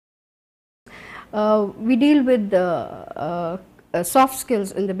we deal with the soft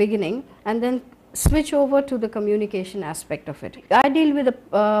skills in the beginning and then switch over to the communication aspect of it. I deal with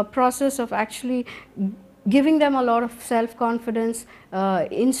the process of actually giving them a lot of self-confidence,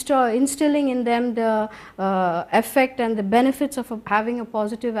 instilling in them the effect and the benefits of having a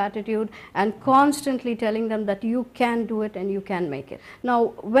positive attitude, and constantly telling them that you can do it and you can make it.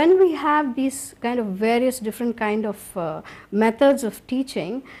 Now, when we have these kind of various different kind of methods of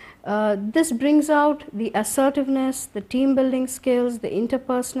teaching, this brings out the assertiveness, the team building skills, the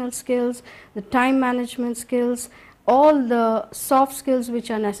interpersonal skills, the time management skills, all the soft skills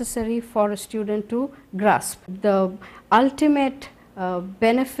which are necessary for a student to grasp. The ultimate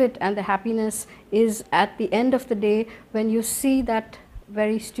benefit and the happiness is at the end of the day when you see that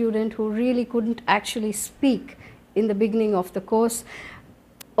very student who really couldn't actually speak in the beginning of the course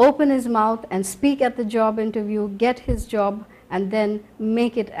open his mouth and speak at the job interview, get his job, and then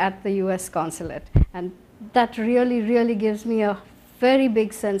make it at the US consulate. And that really gives me a very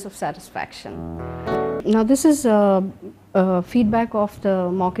big sense of satisfaction. Now this is feedback of the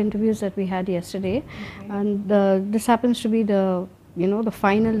mock interviews that we had yesterday, and this happens to be the the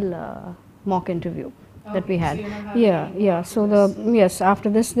final mock interview that we had. So So after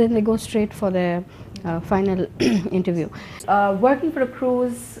this, then they go straight for the final interview. Working for a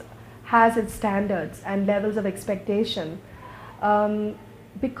cruise has its standards and levels of expectation.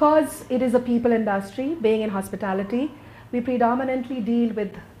 Because it is a people industry, being in hospitality, we predominantly deal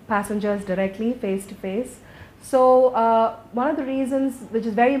with passengers directly, face to face. So one of the reasons which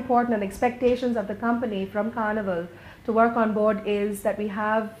is very important and expectations of the company from Carnival to work on board is that we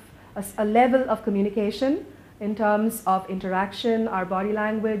have a level of communication in terms of interaction, our body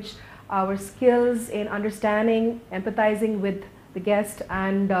language, our skills in understanding, empathizing with the guest,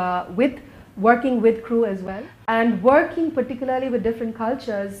 and with working with crew as well. And working particularly with different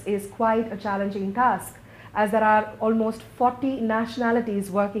cultures is quite a challenging task, as there are almost 40 nationalities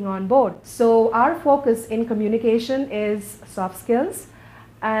working on board. So our focus in communication is soft skills,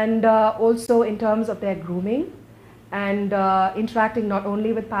 and also in terms of their grooming and interacting not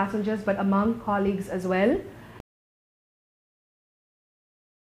only with passengers but among colleagues as well.